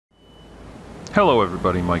Hello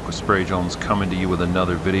everybody, Mike with Spray Jones coming to you with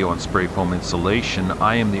another video on spray foam insulation.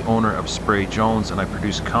 I am the owner of Spray Jones and I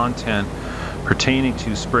produce content pertaining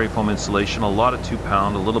to spray foam insulation, a lot of 2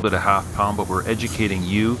 pound, a little bit of half pound, but we're educating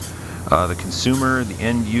you, the consumer, the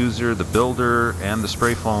end user, the builder, and the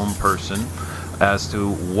spray foam person as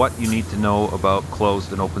to what you need to know about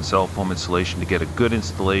closed and open cell foam insulation to get a good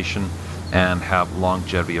installation and have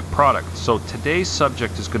longevity of product. So today's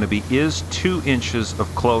subject is going to be, is 2 inches of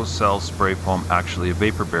closed cell spray foam actually a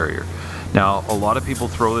vapor barrier? Now, a lot of people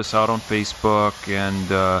throw this out on Facebook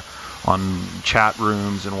and on chat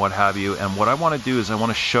rooms and what have you, and what I want to do is I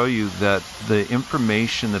want to show you that the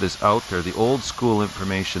information that is out there, the old school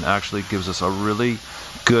information, actually gives us a really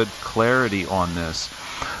good clarity on this.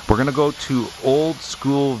 We're going to go to old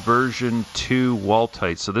school version 2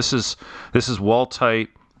 wall-tight. So this is wall-tight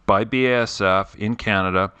by BASF in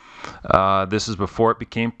Canada. This is before it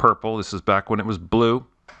became purple. This is back when it was blue.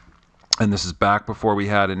 And this is back before we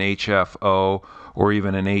had an HFO or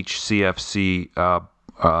even an HCFC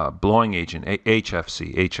blowing agent,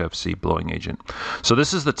 HFC blowing agent. So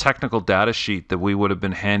this is the technical data sheet that we would have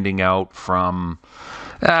been handing out from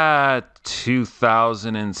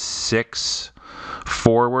 2006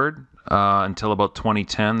 forward until about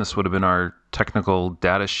 2010. This would have been our technical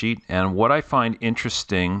data sheet. And what I find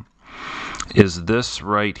interesting is this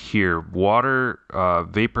right here, water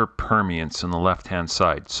vapor permeance on the left hand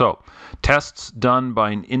side. So tests done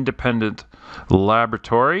by an independent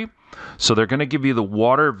laboratory. So they're going to give you the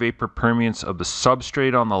water vapor permeance of the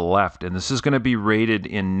substrate on the left, and this is going to be rated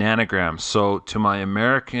in nanograms. So to my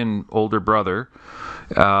American older brother,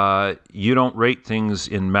 you don't rate things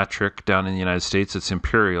in metric down in the United States, it's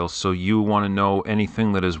imperial. So you want to know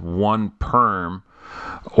anything that is 1 perm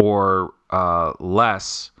or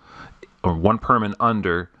less, or 1 perm and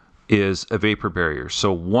under, is a vapor barrier.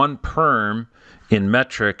 So 1 perm in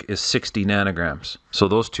metric is 60 nanograms. So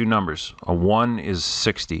those two numbers, a 1 is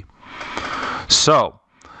 60. So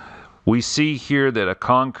we see here that a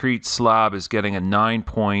concrete slab is getting a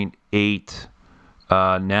 9.8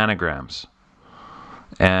 nanograms.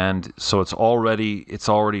 And so it's already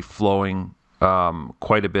flowing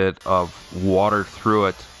quite a bit of water through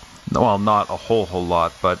it. Well, not a whole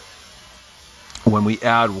lot, but when we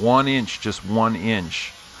add 1 inch, just 1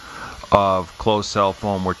 inch of closed cell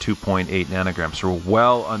foam, we're 2.8 nanograms. So we're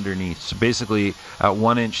well underneath. So basically, at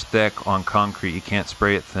 1 inch thick on concrete, you can't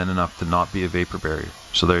spray it thin enough to not be a vapor barrier.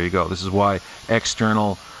 So there you go. This is why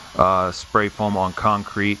external spray foam on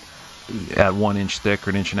concrete at 1 inch thick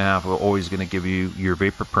or 1.5 inches are always going to give you your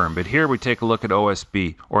vapor perm. But here we take a look at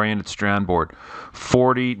OSB, oriented strand board,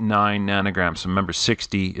 49 nanograms. So remember,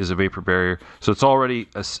 60 is a vapor barrier. So it's already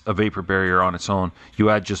a vapor barrier on its own. You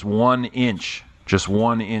add just 1 inch, just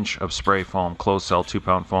 1 inch of spray foam, closed cell 2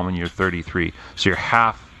 pound foam, and you're 33. So you're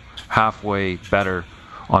halfway better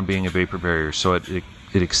on being a vapor barrier. So it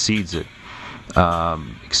exceeds it.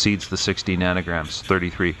 Exceeds the 60 nanograms,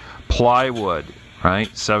 33. Plywood,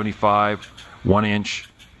 right? 75, 1 inch,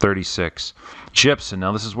 36. Gypsum.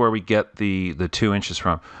 Now this is where we get the 2 inches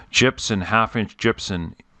from. Gypsum, 1/2 inch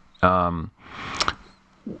gypsum.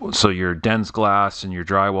 So your Dens glass and your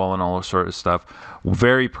drywall and all that sort of stuff,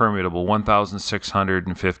 very permeable,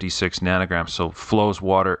 1,656 nanograms. So flows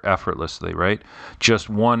water effortlessly, right?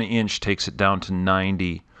 Just 1 inch takes it down to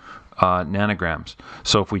 90 nanograms.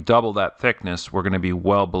 So if we double that thickness, we're going to be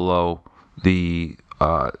well below the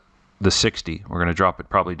 60. We're going to drop it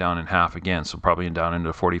probably down in half again, so probably down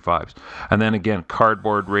into the 45s. And then again,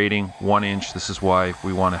 cardboard rating, 1 inch. This is why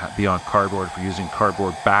we want to be on cardboard. If we're using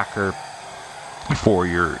cardboard backer for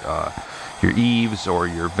your eaves or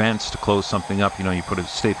your vents to close something up, you put a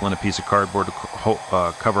staple in a piece of cardboard to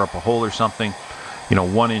cover up a hole or something.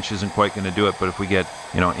 1 inch isn't quite going to do it, but if we get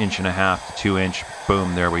 1.5 inches to 2 inch,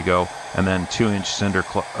 boom, there we go. And then 2 inch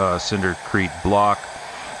cindercrete block,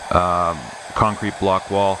 concrete block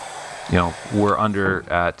wall. We're under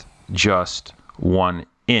at just 1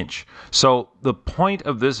 inch. So the point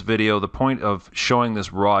of this video, the point of showing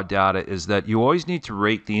this raw data, is that you always need to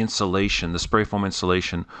rate the insulation, the spray foam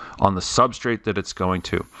insulation, on the substrate that it's going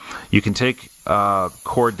to. You can take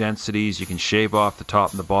core densities, you can shave off the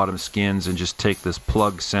top and the bottom skins and just take this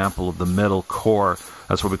plug sample of the middle core.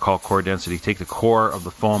 That's what we call core density. Take the core of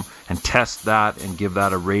the foam and test that and give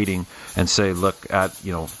that a rating and say, look, at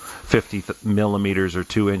 50 millimeters or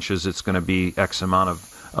 2 inches, it's going to be X amount of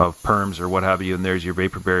perms or what have you, and there's your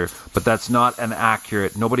vapor barrier. But that's not an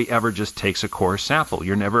accurate, nobody ever just takes a core sample.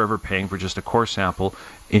 You're never ever paying for just a core sample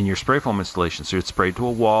in your spray foam installation. So it's sprayed to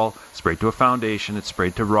a wall, sprayed to a foundation, it's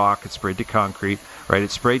sprayed to rock, it's sprayed to concrete, right?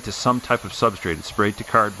 It's sprayed to some type of substrate, it's sprayed to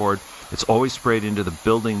cardboard. It's always sprayed into the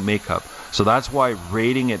building makeup. So that's why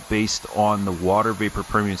rating it based on the water vapor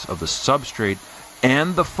permeance of the substrate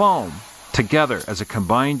and the foam together as a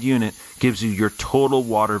combined unit gives you your total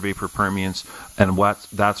water vapor permeance, and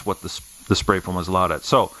that's what the spray foam is allowed at.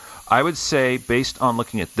 So I would say, based on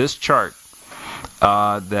looking at this chart,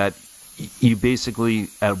 that you basically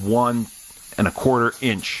at 1 1/4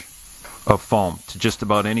 inch of foam to just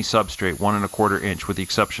about any substrate, 1 1/4 inch, with the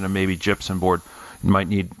exception of maybe gypsum board. You might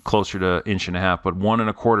need closer to 1.5 inches, but 1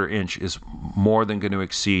 1/4 inch is more than going to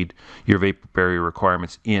exceed your vapor barrier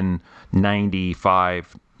requirements in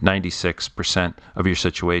 95-96% of your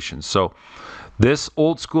situations. So this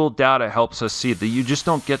old school data helps us see that you just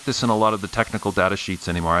don't get this in a lot of the technical data sheets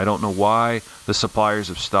anymore. I don't know why the suppliers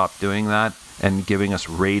have stopped doing that and giving us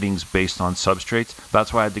ratings based on substrates.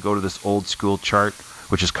 That's why I had to go to this old school chart,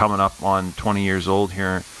 which is coming up on 20 years old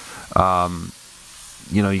here.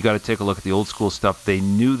 You know, you got to take a look at the old school stuff. They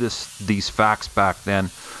knew these facts back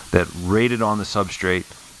then, that rated on the substrate,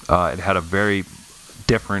 it had a very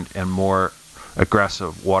different and more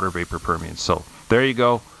aggressive water vapor permeance. So there you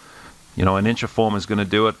go. You know, 1 inch of foam is going to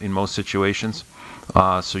do it in most situations.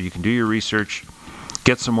 So you can do your research,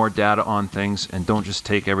 get some more data on things, and don't just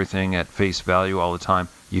take everything at face value all the time.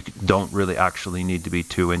 You don't really actually need to be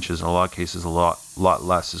 2 inches. In a lot of cases, a lot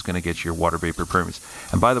less is going to get you your water vapor permeance.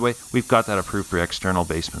 And by the way, we've got that approved for external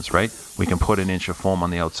basements, right? We can put 1 inch of foam on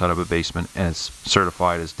the outside of a basement, and it's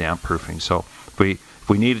certified as damp proofing. So if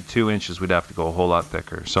we needed 2 inches, we'd have to go a whole lot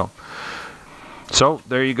thicker. So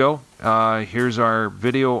there you go. Here's our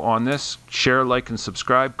video on this. Share, like, and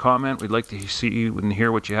subscribe. Comment. We'd like to see you and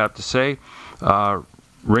hear what you have to say.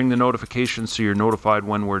 Ring the notifications so you're notified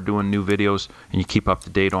when we're doing new videos, and you keep up to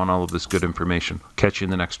date on all of this good information. Catch you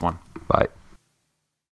in the next one. Bye.